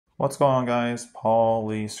What's going on, guys? Paul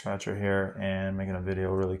Lee Scratcher here, and making a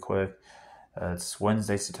video really quick. It's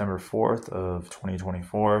Wednesday, September 4th of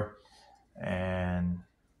 2024, and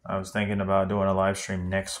I was thinking about doing a live stream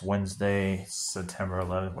next Wednesday, September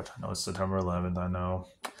 11th, which I know is September 11th. I know,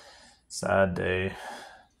 sad day,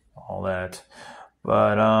 all that.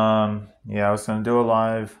 But yeah, I was gonna do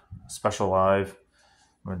a special live.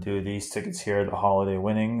 I'm gonna do these tickets here, the holiday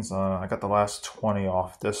winnings. I got the last 20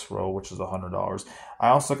 off this row, which is $100. I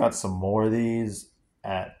also got some more of these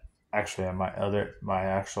at my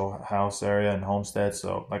actual house area in Homestead.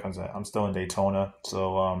 So like I said, I'm still in Daytona,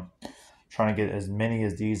 so trying to get as many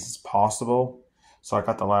of these as possible. So I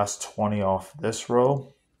got the last 20 off this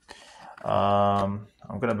row. I'm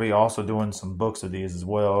gonna be also doing some books of these as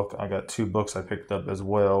well. I got 2 books I picked up as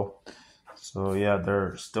well. So yeah,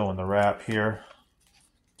 they're still in the wrap here.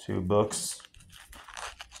 2 books.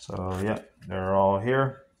 So yeah, they're all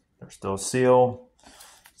here. They're still sealed.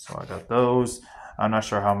 So I got those. I'm not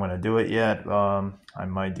sure how I'm going to do it yet. I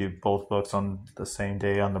might do both books on the same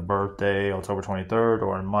day on the birthday, October 23rd,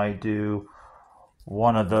 or I might do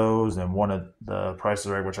one of those and one of the Price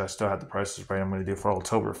is Right, which I still have the Price is Right I'm going to do for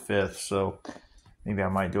October 5th. So maybe I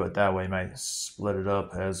might do it that way. I might split it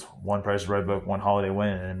up as one Price is Right book, one holiday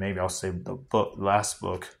win, and maybe I'll save the last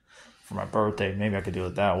book for my birthday. Maybe I could do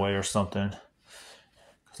it that way or something.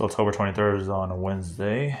 So October 23rd is on a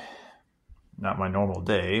Wednesday. Not my normal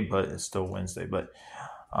day, but it's still Wednesday. But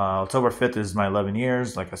October 5th is my 11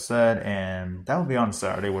 years, like I said, and that will be on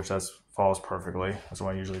Saturday, which falls perfectly. That's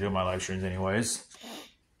when I usually do my live streams anyways.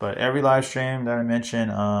 But every live stream that I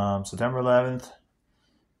mentioned, September 11th,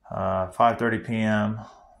 5:30 p.m.,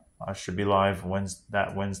 I should be live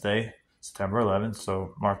that Wednesday, September 11th,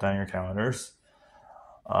 so mark down your calendars.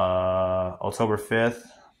 October 5th,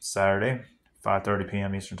 Saturday, 5:30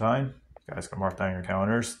 p.m. Eastern Time. You guys can mark down your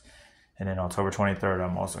calendars. And then October 23rd,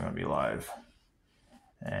 I'm also going to be live.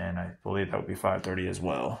 And I believe that would be 5:30 as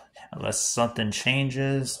well. Unless something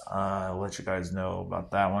changes, I'll let you guys know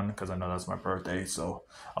about that one because I know that's my birthday. So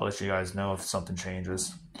I'll let you guys know if something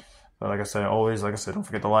changes. But like I said, don't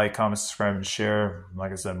forget to like, comment, subscribe, and share.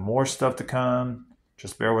 Like I said, more stuff to come.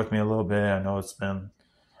 Just bear with me a little bit. I know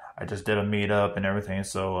I just did a meetup and everything,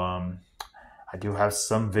 so I do have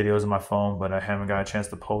some videos on my phone, but I haven't got a chance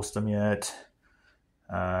to post them yet.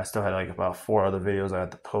 I still had like about 4 other videos I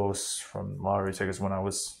had to post from lottery tickets when I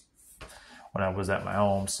was at my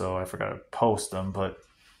home, so I forgot to post them, but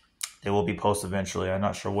they will be posted eventually. I'm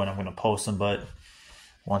not sure when I'm going to post them, but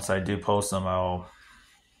once I do post them, I'll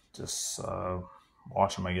just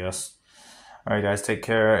watch them, I guess. All right, guys, take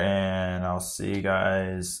care, and I'll see you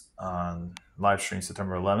guys on live stream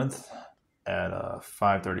September 11th at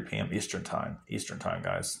 5:30 p.m. Eastern time,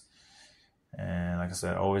 guys. And like I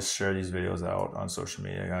said, always share these videos out on social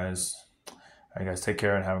media, guys. All right, guys, take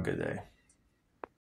care and have a good day.